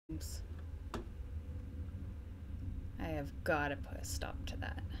I have gotta put a stop to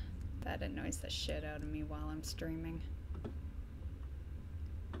that. That annoys the shit out of me while I'm streaming.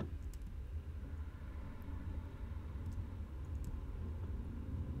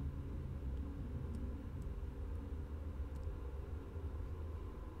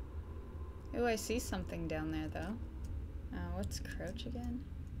 Oh, I see something down there though. What's crouch again?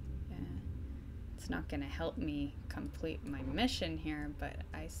 Yeah. It's not gonna help me complete my mission here, but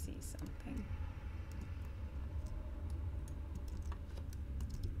I see something.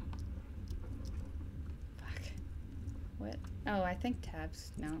 Fuck. What? Oh, I think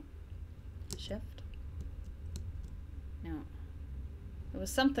tabs. No. Shift? No. It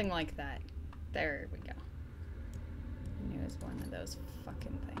was something like that. There we go. I knew it was one of those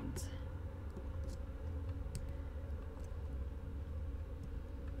fucking things.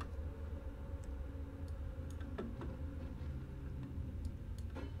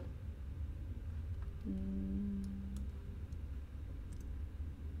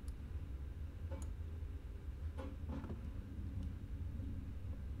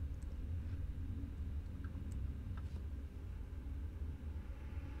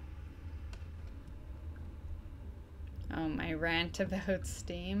 Oh, my rant about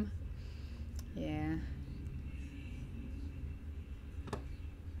Steam. Yeah.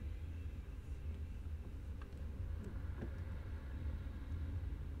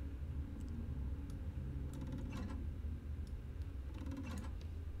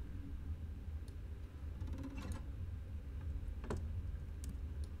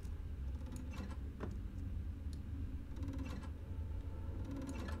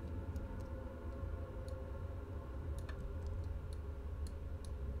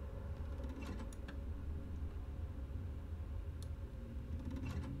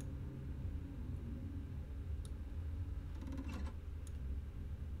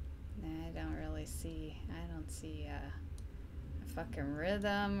 I don't see a fucking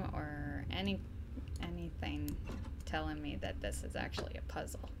rhythm or anything telling me that this is actually a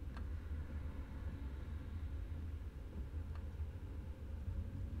puzzle.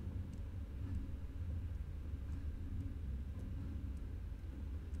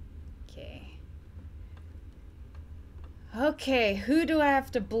 Okay, who do I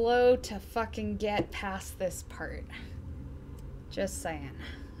have to blow to fucking get past this part? Just saying.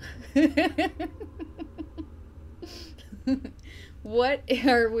 What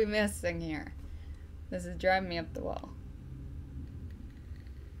are we missing here? This is driving me up the wall.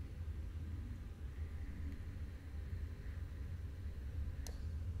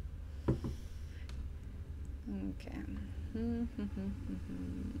 Okay.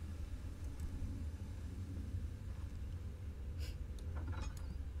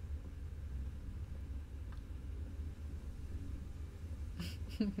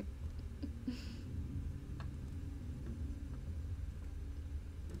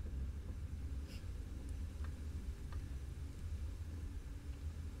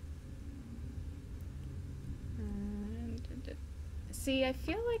 See, I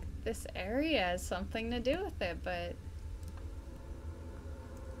feel like this area has something to do with it, but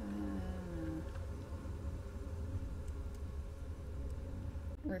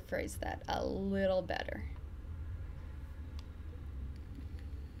rephrase that a little better.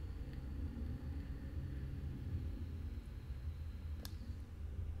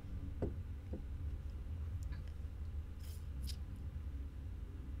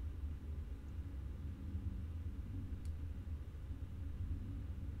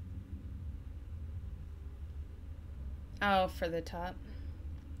 Oh, for the top.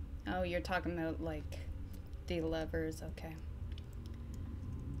 Oh, you're talking about like the levers, okay.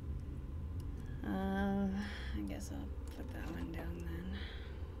 I guess I'll put that one down then.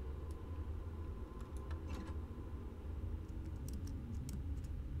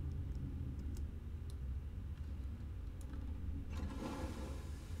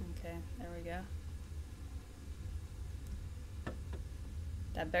 Okay, there we go.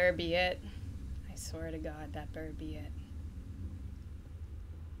 That better be it. I swear to God, that better be it.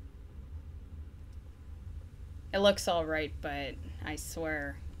 It looks alright, but I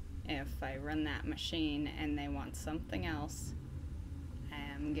swear if I run that machine and they want something else,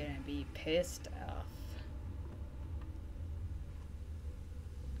 I'm gonna be pissed off.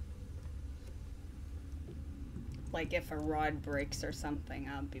 Like if a rod breaks or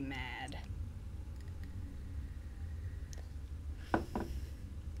something, I'll be mad.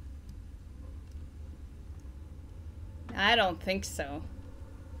 I don't think so.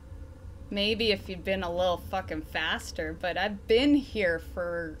 Maybe if you'd been a little fucking faster, but I've been here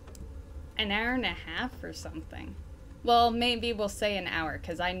for an hour and a half or something. Well, maybe we'll say an hour,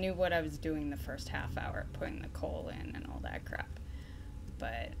 because I knew what I was doing the first half hour, putting the coal in and all that crap.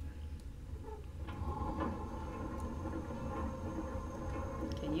 But...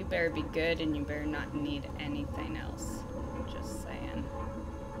 okay, you better be good, and you better not need anything else. Just saying.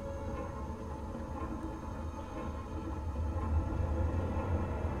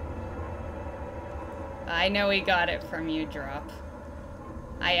 I know he got it from you, Drop.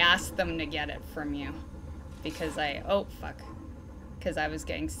 I asked them to get it from you. Because oh, fuck. Because I was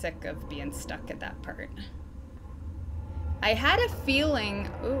getting sick of being stuck at that part. I had a feeling...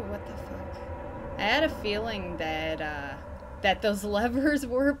 ooh, what the fuck? I had a feeling that, that those levers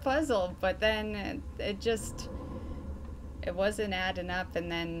were a puzzle, but then it just... it wasn't adding up,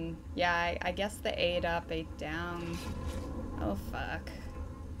 and then... yeah, I guess the 8 up, 8 down... oh, fuck.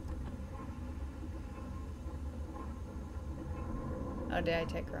 Oh, did I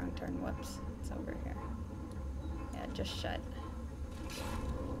take a wrong turn? Whoops. It's over here. Yeah, just shut.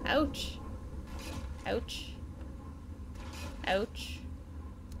 Ouch. Ouch. Ouch.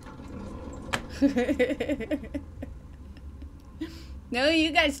 No,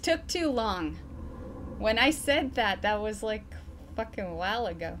 you guys took too long. When I said that, that was like fucking a while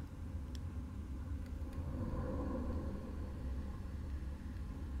ago.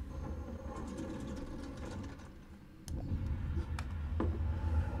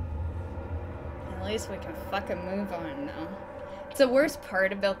 At least we can fucking move on now. It's the worst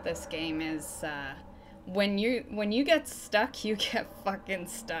part about this game is when you get stuck, you get fucking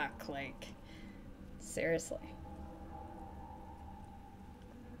stuck. Like, seriously.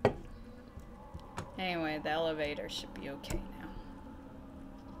 Anyway, the elevator should be okay now.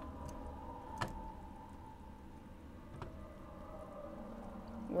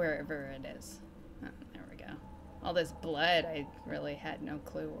 Wherever it is. Oh, there we go. All this blood, I really had no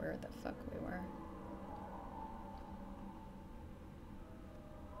clue where the fuck we were.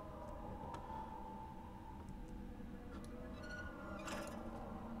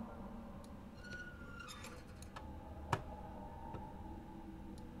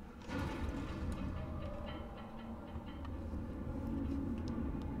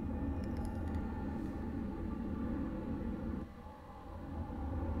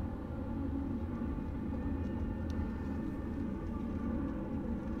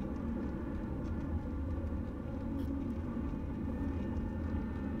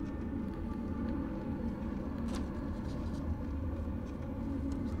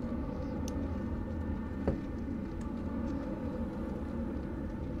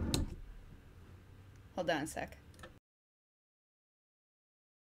 Hold on a sec.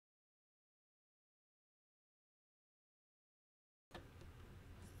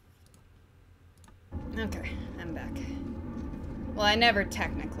 Okay, I'm back. Well, I never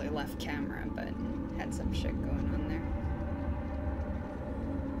technically left camera, but had some shit going on there.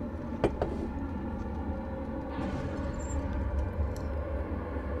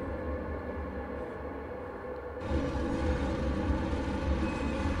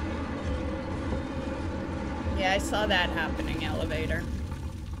 Yeah, I saw that happening, elevator.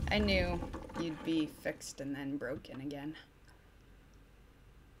 I knew you'd be fixed and then broken again.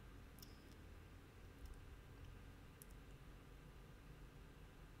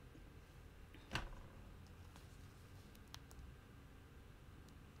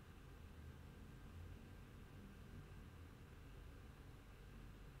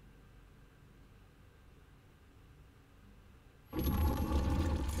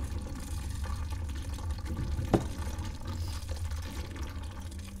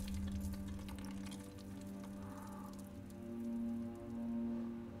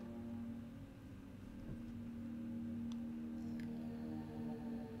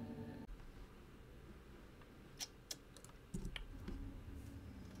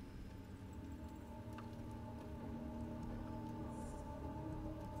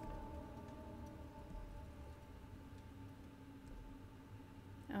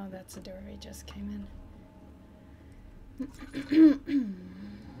 Oh, that's the door we just came in.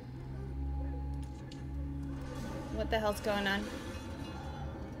 What the hell's going on?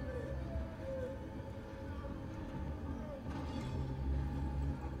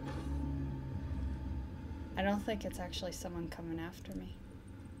 I don't think it's actually someone coming after me.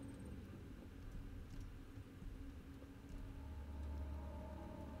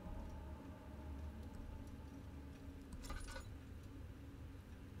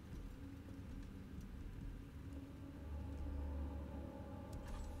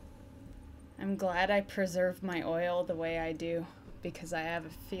 I'm glad I preserved my oil the way I do, because I have a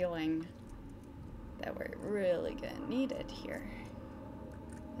feeling that we're really gonna need it here.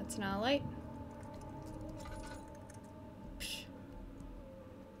 That's not light.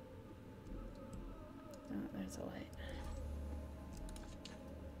 There's a light.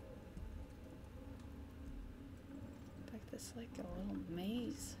 Like this, like a little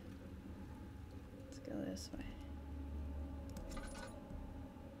maze. Let's go this way.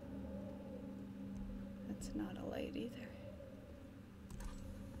 That's not a light either.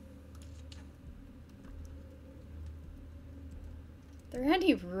 Are there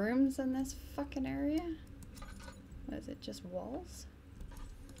any rooms in this fucking area? What is it, just walls?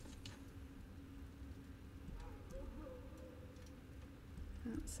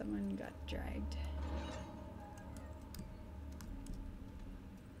 Oh, someone got dragged.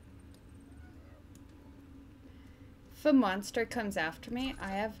 If a monster comes after me, I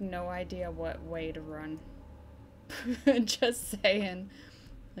have no idea what way to run. Just saying.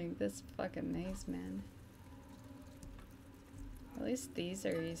 Like, this fucking maze, man. At least these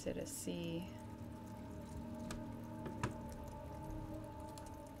are easy to see.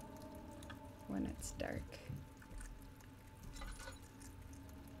 When it's dark.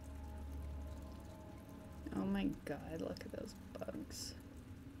 Oh my god, look at those bugs.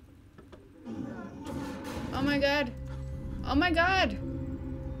 Oh my god! Oh my god!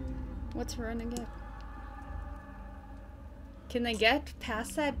 What's running it? Can they get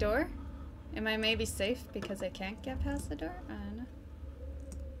past that door? Am I maybe safe because I can't get past the door? I don't know.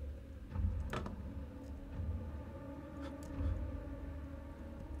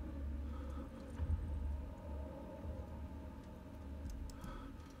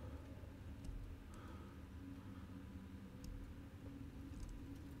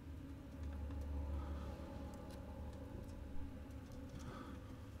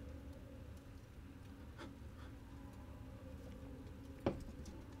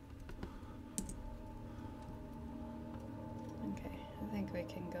 We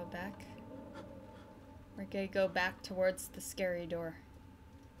can go back. We're gonna go back towards the scary door.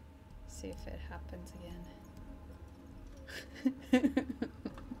 See if it happens again.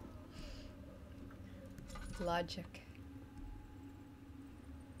 Logic.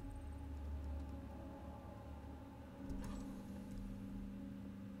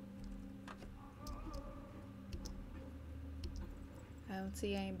 I don't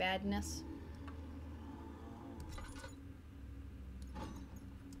see any badness.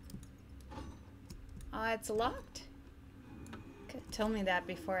 It's locked. Could tell me that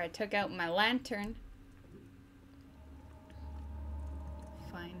before I took out my lantern.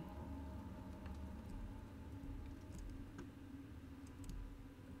 Fine.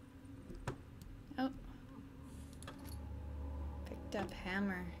 Oh. Picked up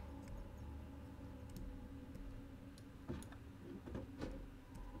hammer.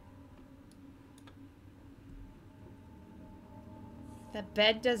 That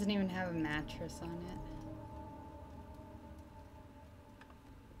bed doesn't even have a mattress on it.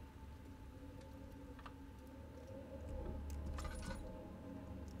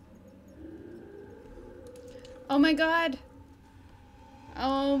 Oh my god!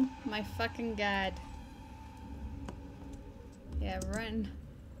 Oh my fucking god. Yeah, run.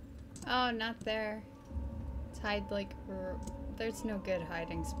 Oh, not there. Let's hide like... There's no good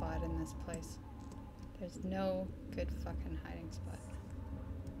hiding spot in this place. There's no good fucking hiding spot.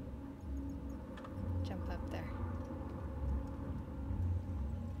 Jump up there.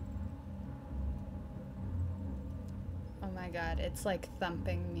 Oh my god, it's like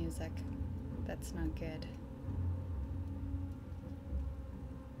thumping music. That's not good.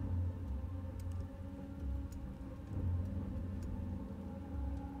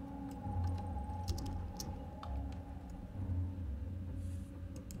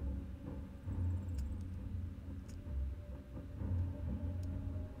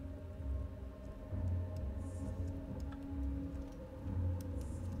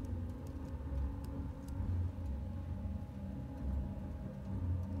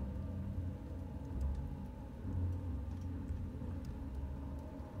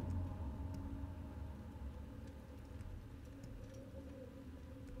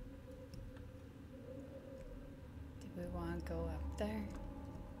 We want to go up there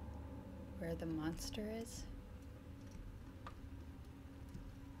where the monster is.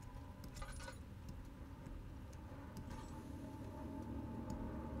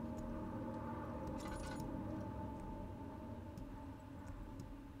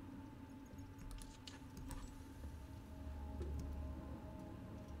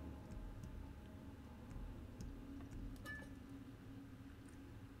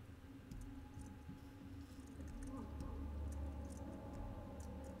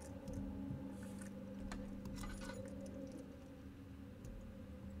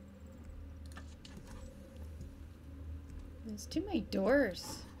 There's too many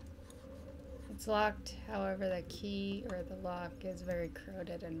doors. It's locked, however the key or the lock is very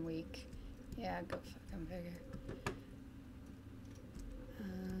corroded and weak. Yeah, go fucking figure.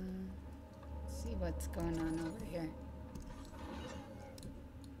 Let's see what's going on over here.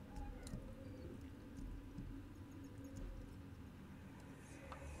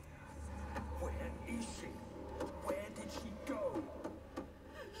 Where is she? Where did she go?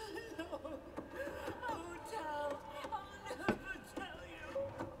 No, I won't tell. I'll never tell you.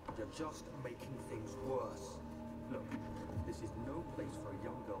 You're just making things worse. Look, this is no place for a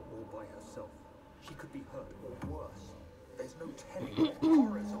young girl all by herself. She could be hurt or worse. There's no telling what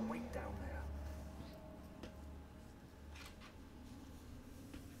horrors await down there.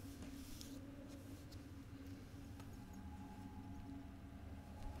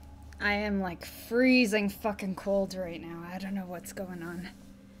 I am like freezing fucking cold right now. I don't know what's going on.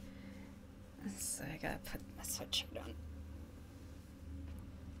 So I gotta put my sweatshirt on.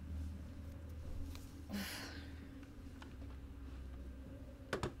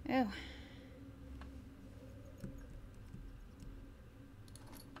 Ew.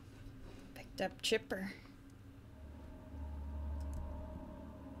 Picked up Chipper.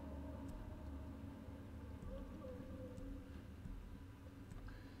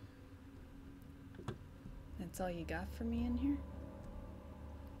 That's all you got for me in here?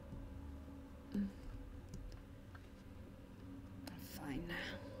 Fine.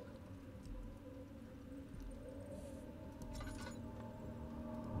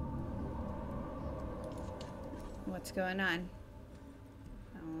 What's going on?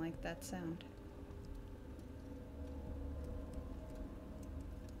 I don't like that sound.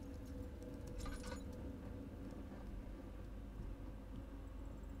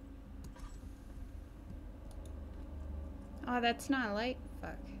 Oh, that's not a light.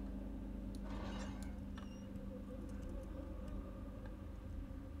 Fuck.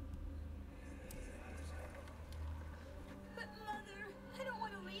 But Mother, I don't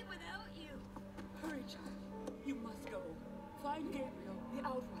want to leave without you. Hurry, child. You must go. Find Gabriel, the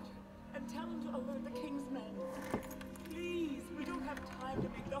Outrider, and tell him to alert the King's men. Please, we don't have time to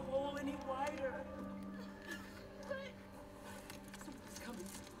make the hole any wider. But someone's coming.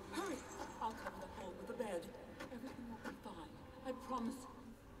 Hurry! I'll cover the hole with the bed. Everything will be fine. I promise.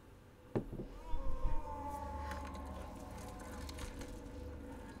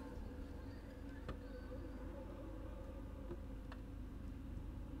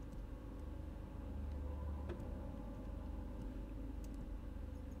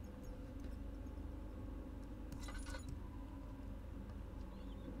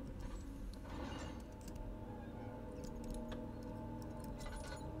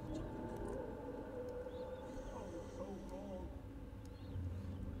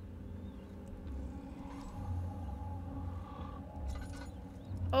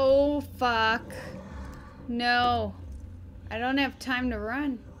 Oh, fuck. No. I don't have time to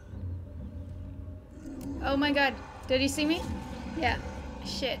run. Oh my god. Did he see me? Yeah.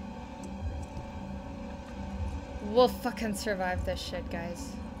 Shit. We'll fucking survive this shit,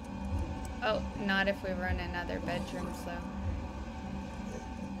 guys. Oh, not if we run in other bedrooms, though.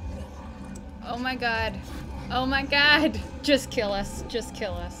 Oh my god. Oh my god. Just kill us. Just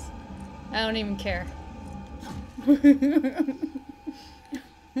kill us. I don't even care.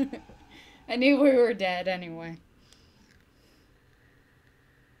 I knew we were dead anyway.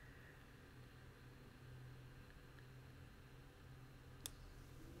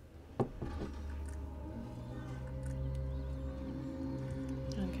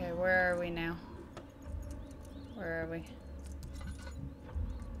 Okay, where are we now? Where are we?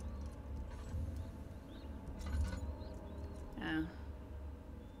 Oh.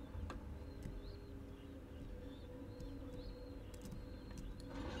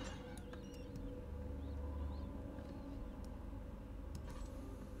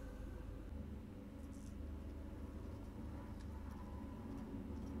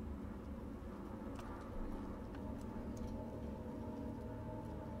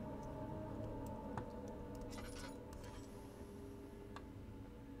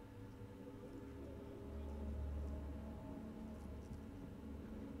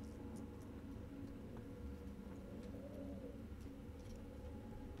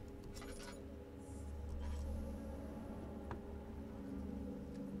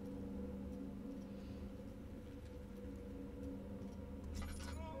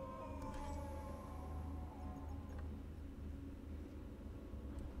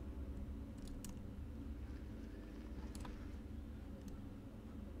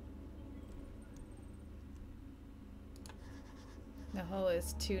 The hole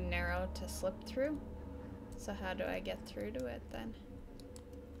is too narrow to slip through. So how do I get through to it then?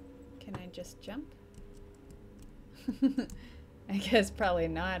 Can I just jump? I guess probably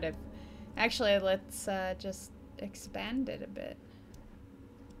not. If actually, let's just expand it a bit.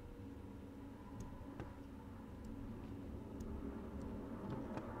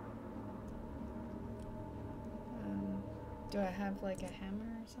 Do I have like a hammer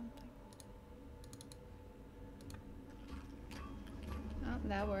or something? Oh,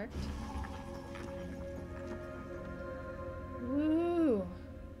 that worked. Woo!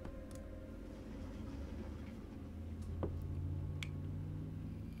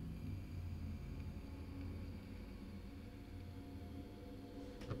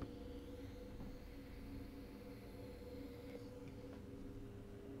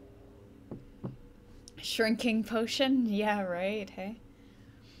 Shrinking potion? Yeah, right, hey?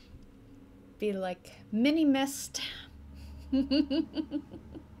 Be like mini Myst.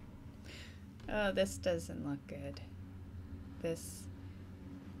 Oh, this doesn't look good. This...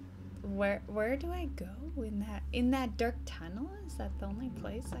 Where do I go? In that dark tunnel? Is that the only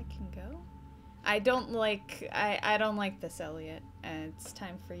place I can go? I don't like this, Elliot. It's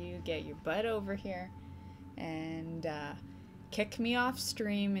time for you to get your butt over here and kick me off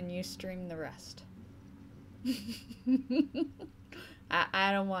stream and you stream the rest.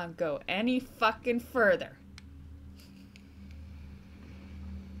 I don't want to go any fucking further.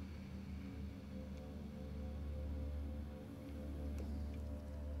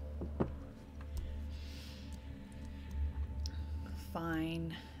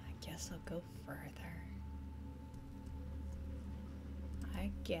 Fine. I guess I'll go further.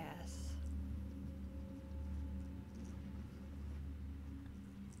 I guess.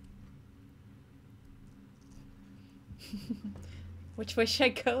 Which way should I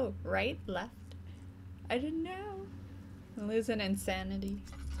go? Right? Left? I don't know. I'm losing insanity.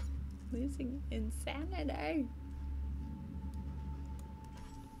 Losing insanity.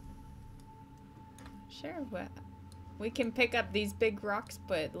 Sure, but we can pick up these big rocks,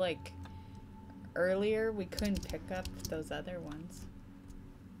 but like earlier we couldn't pick up those other ones.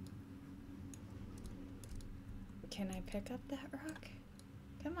 Can I pick up that rock?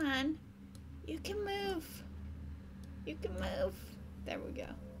 Come on. You can move. You can move. There we go.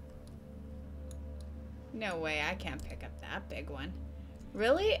 No way, I can't pick up that big one.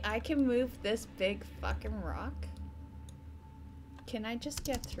 Really? I can move this big fucking rock? Can I just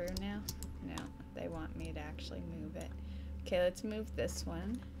get through now? No, they want me to actually move it. Okay, let's move this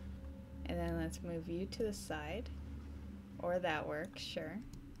one. And then let's move you to the side. Or that works, sure.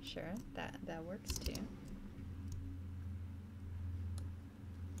 Sure, that works too.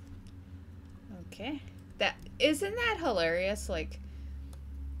 Okay. Isn't that hilarious? Like,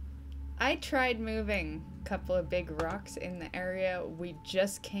 I tried moving a couple of big rocks in the area we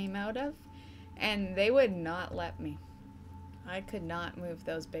just came out of, and they would not let me. I could not move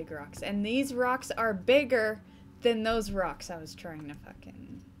those big rocks. And these rocks are bigger than those rocks I was trying to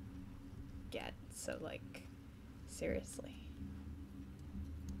fucking get. So, like, seriously.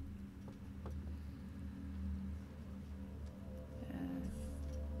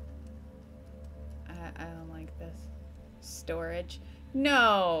 I don't like this. Storage.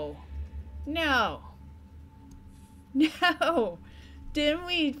 No! No! No! Didn't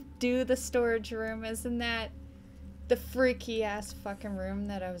we do the storage room? Isn't that the freaky ass fucking room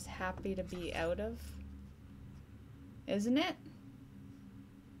that I was happy to be out of? Isn't it?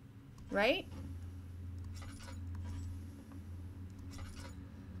 Right?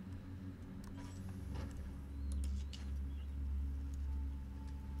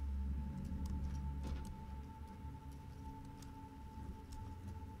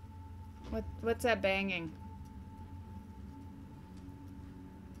 What's that banging?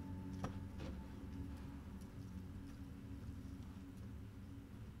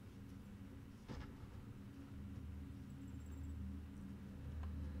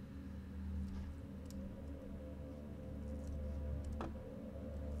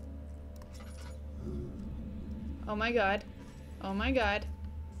 Oh my god. Oh my god.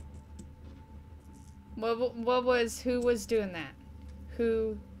 Who was doing that?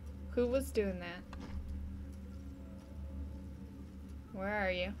 Who was doing that? Where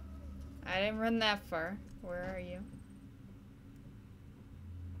are you? I didn't run that far. Where are you?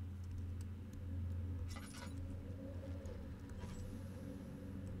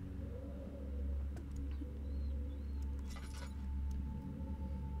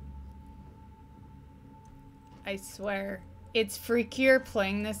 I swear, it's freakier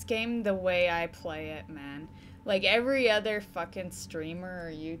playing this game the way I play it, man. Like, every other fucking streamer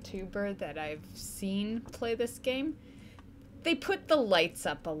or YouTuber that I've seen play this game, they put the lights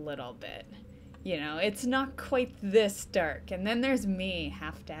up a little bit. You know, it's not quite this dark. And then there's me,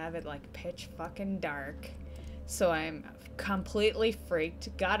 have to have it like pitch fucking dark. So I'm completely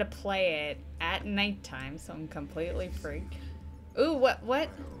freaked. Gotta play it at nighttime, so I'm completely freaked. Ooh, what?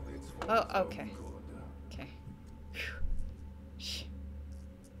 Oh, okay. Okay. Shh.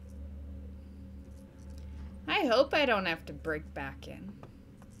 I hope I don't have to break back in.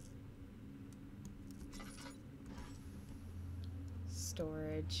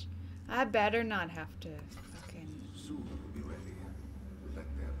 Storage. I better not have to fucking... Soon we'll be ready. Let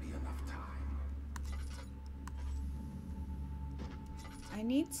there be enough time. I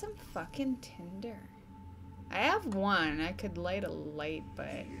need some fucking tinder. I have one. I could light a light, but...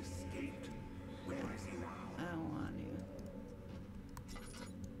 He escaped. Where is he now? I don't want to.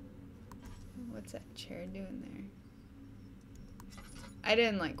 What's that chair doing there? I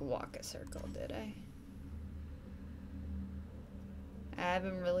didn't, like, walk a circle, did I? I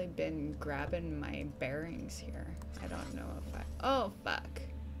haven't really been grabbing my bearings here. I don't know if I... Oh, fuck.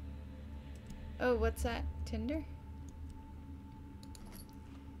 Oh, what's that? Tinder?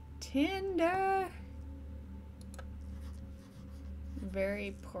 Tinder!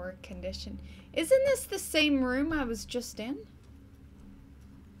 Very poor condition. Isn't this the same room I was just in?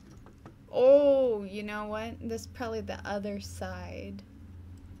 Oh, you know what? This is probably the other side.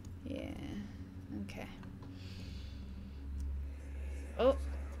 Yeah. Okay. Oh.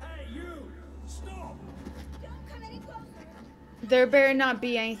 Hey, you! Stop! Don't come any closer. There better not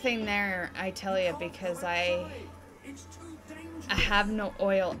be anything there, I tell you, because I It's too dangerous. have no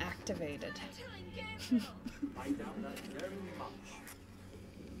oil activated. Telling Gabriel. I doubt that very much.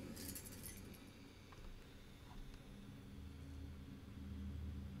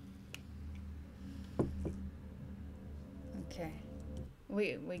 Okay.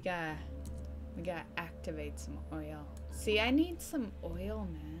 We gotta activate some oil. See, I need some oil,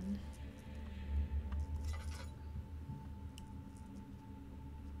 man.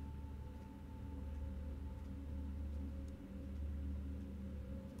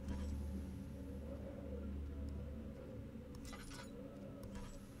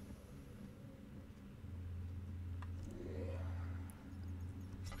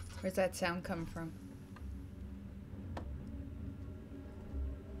 Where's that sound come from?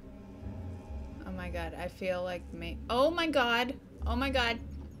 Oh my god, I feel like me. Oh my god! Oh my god!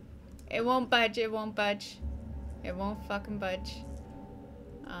 It won't budge, it won't budge. It won't fucking budge.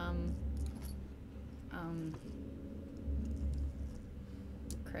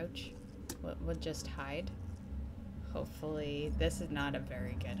 Crouch. We'll just hide. Hopefully, this is not a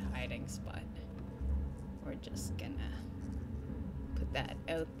very good hiding spot. We're just gonna put that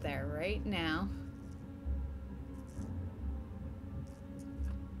out there right now.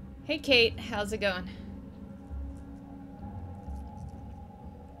 Hey Kate, how's it going?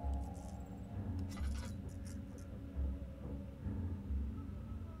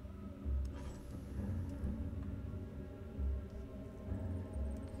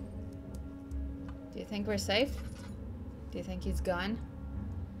 Do you think we're safe? Do you think he's gone?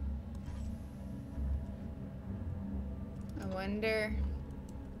 I wonder...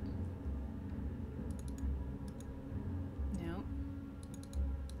 No.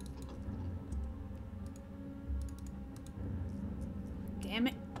 Damn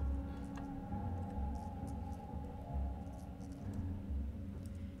it.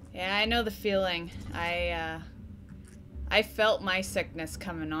 Yeah, I know the feeling. I felt my sickness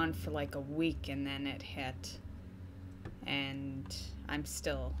coming on for like a week and then it hit. And I'm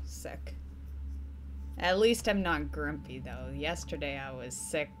still sick. At least I'm not grumpy though. Yesterday I was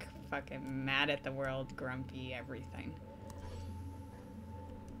sick, fucking mad at the world, grumpy, everything.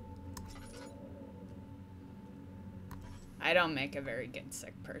 I don't make a very good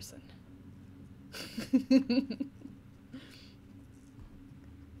sick person.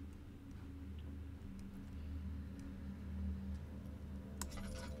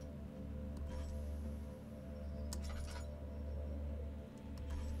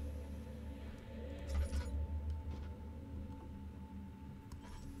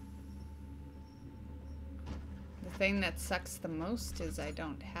 The thing that sucks the most is I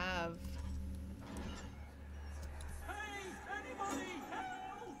don't have... Hey, anybody,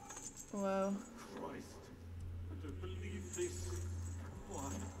 help! Whoa. Christ, I don't believe this.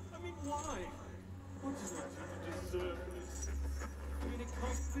 Why? I mean, why? What did I do to deserve this? I mean, it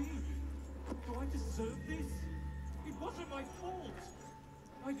can't be. Do I deserve this? It wasn't my fault.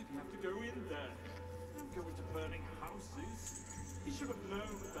 I didn't have to go in there. Don't go into burning houses. He should have known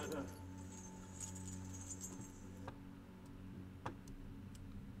better.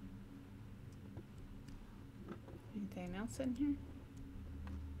 Anything else in here?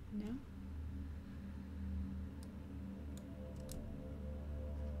 No?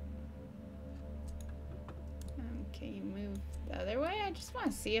 Can you move the other way? I just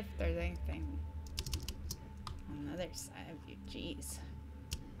want to see if there's anything on the other side of you. Jeez.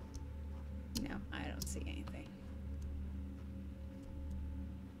 No, I don't see anything.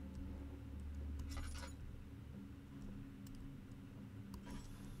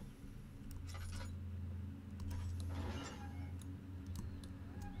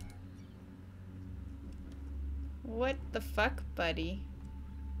 What the fuck, buddy?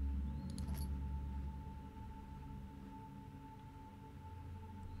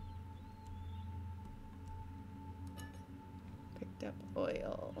 Picked up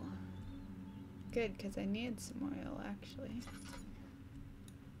oil. Good, because I need some oil, actually.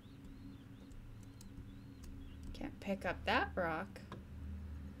 Can't pick up that rock.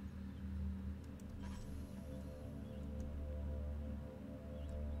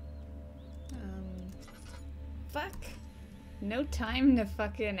 Fuck. No time to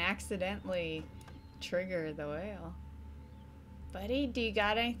fucking accidentally trigger the whale. Buddy, do you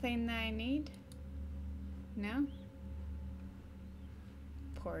got anything that I need? No?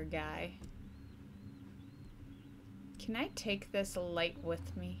 Poor guy. Can I take this light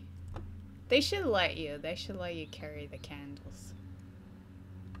with me? They should let you. They should let you carry the candles.